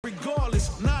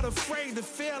afraid to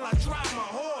fail, I try my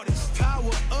hardest.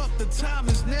 Power up, the time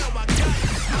is now, I got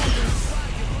this moment.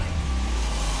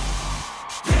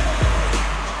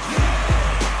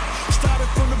 Started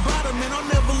from the bottom and I'll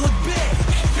never look back.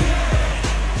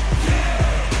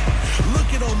 Look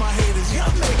at all my haters,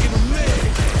 y'all making them mad.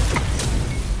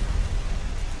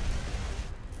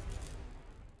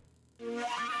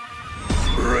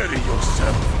 Ready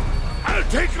yourself. I'll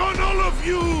take on all of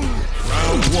you!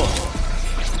 Round one.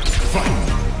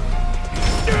 Fight!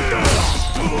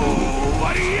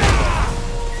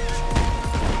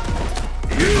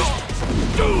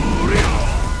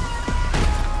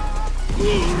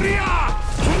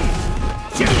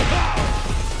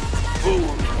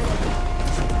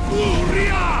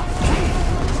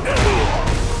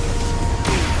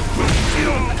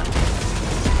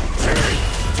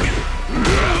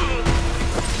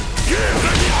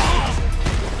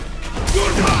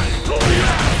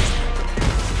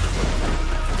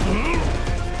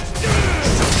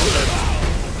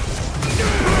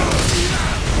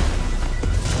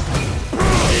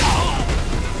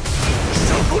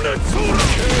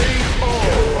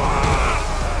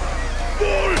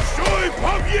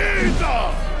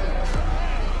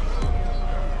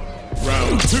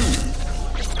 Round two.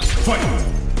 Fight!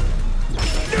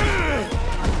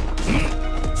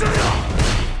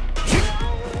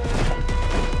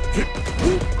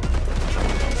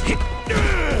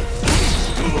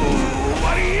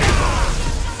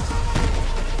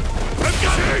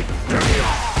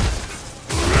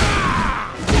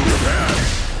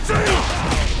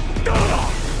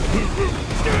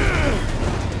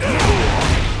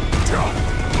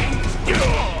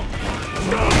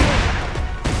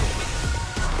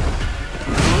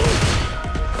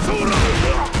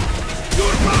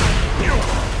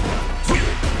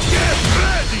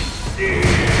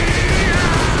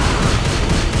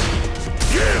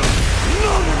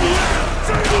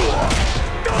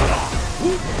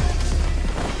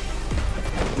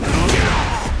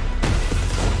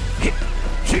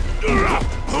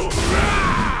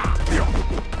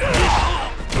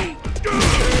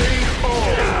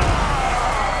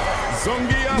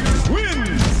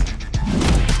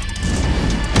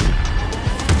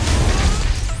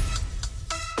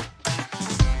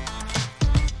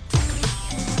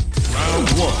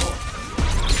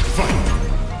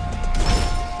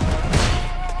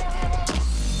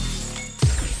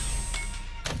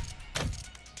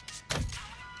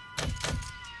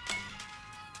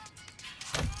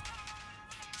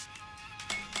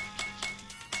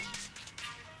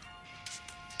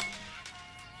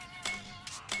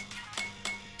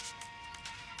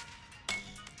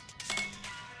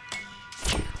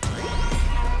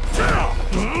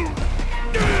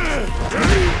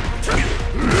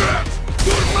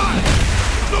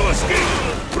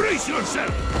 Brace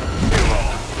yourself!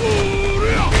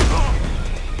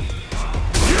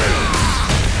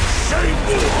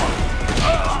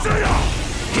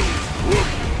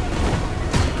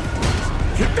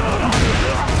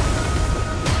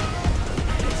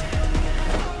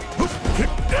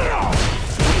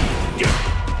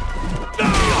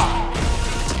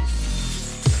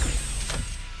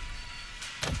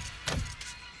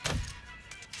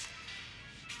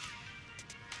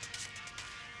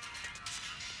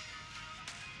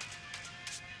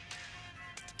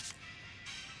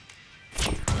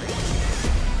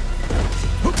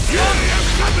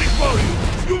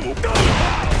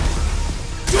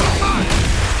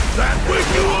 That way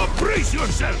you will brace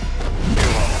yourself!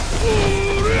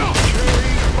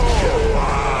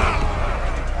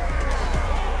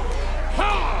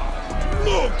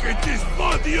 Look at this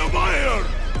body of iron!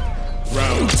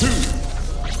 Round two.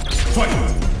 Fight!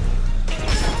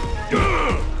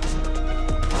 Yeah!